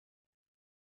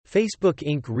Facebook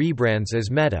Inc. rebrands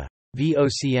as Meta,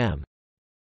 VOCM.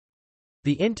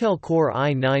 The Intel Core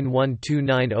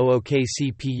i9-12900K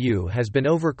CPU has been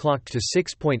overclocked to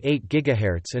 6.8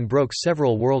 GHz and broke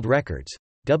several world records.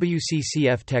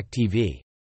 WCCF Tech TV.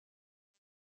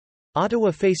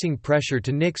 Ottawa facing pressure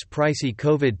to nix pricey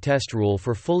COVID test rule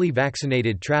for fully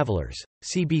vaccinated travelers.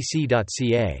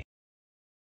 CBC.ca.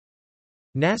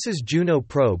 NASA's Juno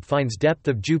probe finds depth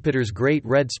of Jupiter's Great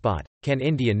Red Spot. Can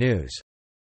India News.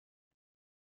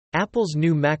 Apple's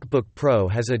new MacBook Pro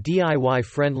has a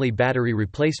DIY-friendly battery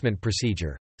replacement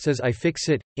procedure, says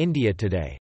iFixit, India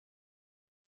Today.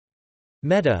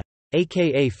 Meta,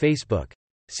 aka Facebook,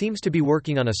 seems to be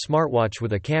working on a smartwatch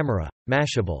with a camera,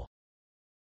 Mashable.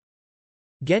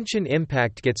 Genshin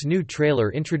Impact gets new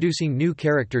trailer introducing new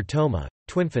character Toma,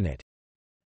 Twinfinite.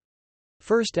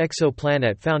 First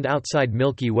exoplanet found outside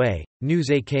Milky Way, News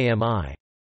AKMI.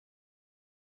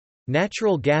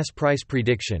 Natural gas price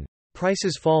prediction.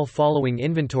 Prices fall following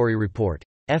inventory report.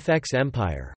 FX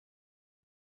Empire.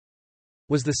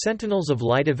 Was the Sentinels of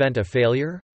Light event a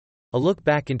failure? A look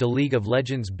back into League of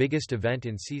Legends' biggest event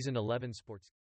in Season 11 sports.